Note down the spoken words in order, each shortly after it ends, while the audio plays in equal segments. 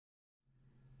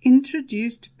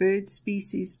Introduced bird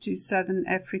species to Southern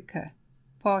Africa,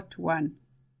 Part 1.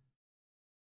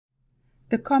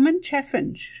 The common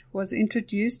chaffinch was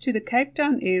introduced to the Cape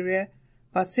Town area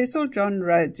by Cecil John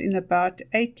Rhodes in about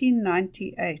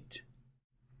 1898.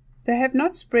 They have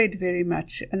not spread very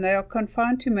much, and they are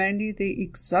confined to mainly the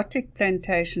exotic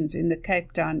plantations in the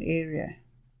Cape Town area.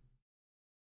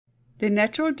 Their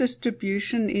natural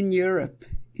distribution in Europe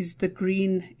is the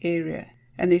green area,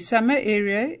 and their summer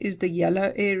area is the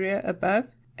yellow area above,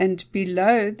 and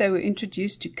below they were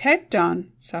introduced to Cape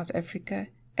Town, South Africa,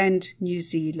 and New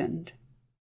Zealand.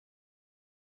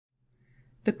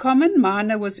 The common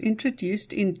Myna was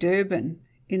introduced in Durban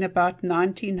in about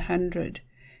 1900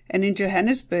 and in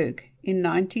Johannesburg in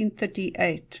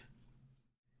 1938.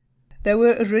 They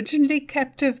were originally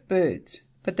captive birds,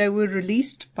 but they were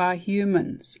released by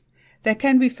humans. They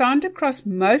can be found across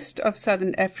most of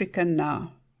southern Africa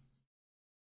now.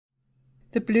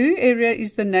 The blue area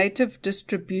is the native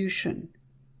distribution,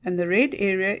 and the red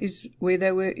area is where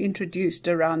they were introduced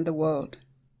around the world.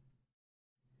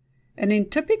 And in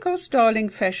typical starling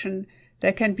fashion,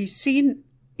 they can be seen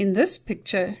in this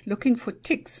picture looking for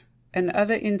ticks and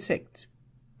other insects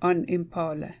on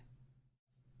impala.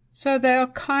 So they are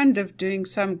kind of doing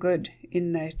some good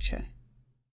in nature.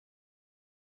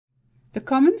 The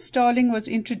common starling was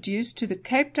introduced to the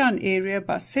Cape Town area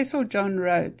by Cecil John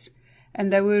Rhodes,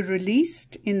 and they were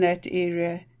released in that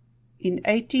area in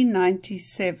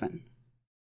 1897.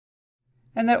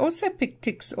 And they also pick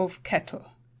ticks off cattle,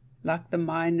 like the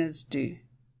miners do.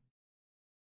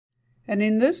 And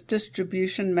in this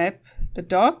distribution map, the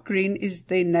dark green is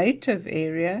their native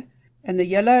area, and the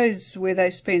yellow is where they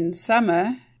spend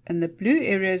summer, and the blue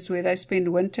area is where they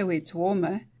spend winter where it's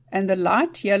warmer, and the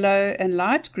light yellow and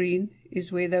light green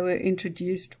is where they were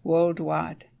introduced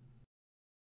worldwide.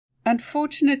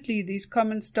 Unfortunately, these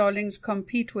common starlings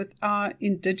compete with our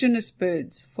indigenous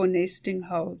birds for nesting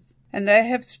holes, and they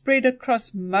have spread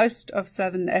across most of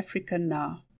southern Africa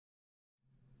now.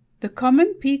 The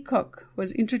common peacock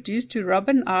was introduced to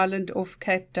Robben Island off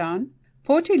Cape Town,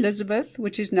 Port Elizabeth,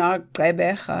 which is now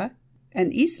Gqeberha,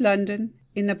 and East London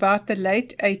in about the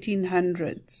late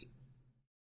 1800s.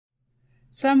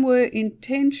 Some were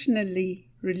intentionally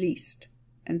released,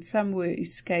 and some were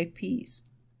escapees.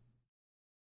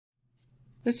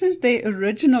 This is their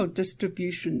original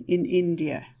distribution in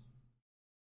India.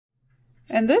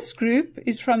 And this group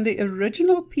is from the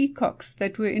original peacocks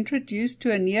that were introduced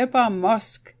to a nearby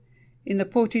mosque in the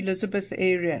Port Elizabeth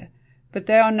area, but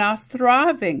they are now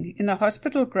thriving in the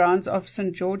hospital grounds of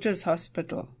St. George's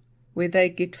Hospital, where they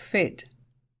get fed.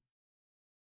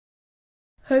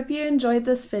 Hope you enjoyed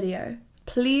this video.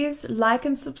 Please like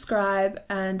and subscribe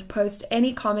and post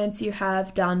any comments you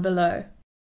have down below.